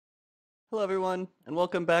Hello everyone, and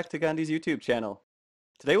welcome back to Gandi's YouTube channel.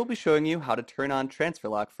 Today we'll be showing you how to turn on transfer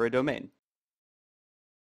lock for a domain.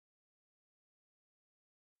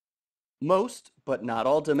 Most, but not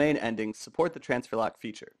all domain endings support the transfer lock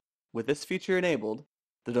feature. With this feature enabled,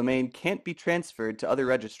 the domain can't be transferred to other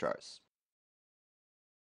registrars.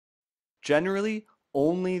 Generally,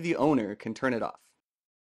 only the owner can turn it off.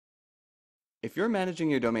 If you're managing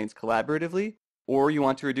your domains collaboratively, or you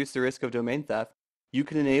want to reduce the risk of domain theft, you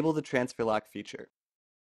can enable the transfer lock feature.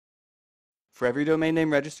 For every domain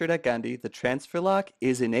name registered at Gandi, the transfer lock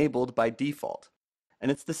is enabled by default,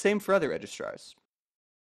 and it's the same for other registrars.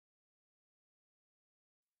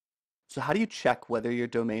 So how do you check whether your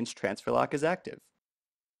domain's transfer lock is active?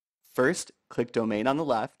 First, click Domain on the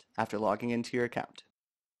left after logging into your account.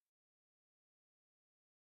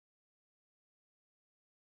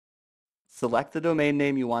 Select the domain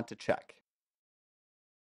name you want to check.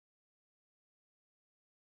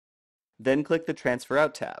 Then click the Transfer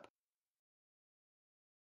Out tab.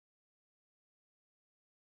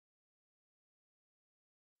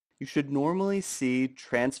 You should normally see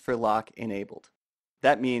Transfer Lock enabled.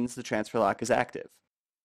 That means the transfer lock is active.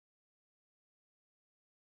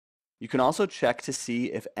 You can also check to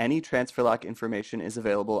see if any transfer lock information is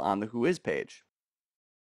available on the Who Is page.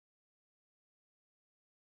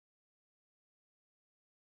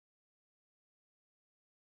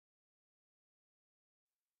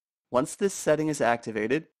 Once this setting is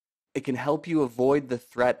activated, it can help you avoid the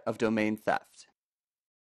threat of domain theft.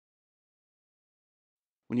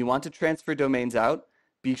 When you want to transfer domains out,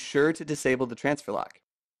 be sure to disable the transfer lock.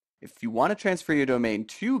 If you want to transfer your domain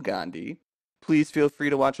to Gandi, please feel free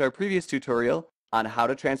to watch our previous tutorial on how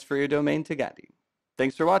to transfer your domain to Gandi.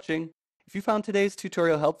 Thanks for watching. If you found today's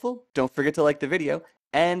tutorial helpful, don't forget to like the video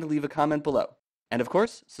and leave a comment below. And of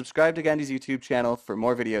course, subscribe to Gandi's YouTube channel for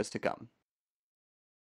more videos to come.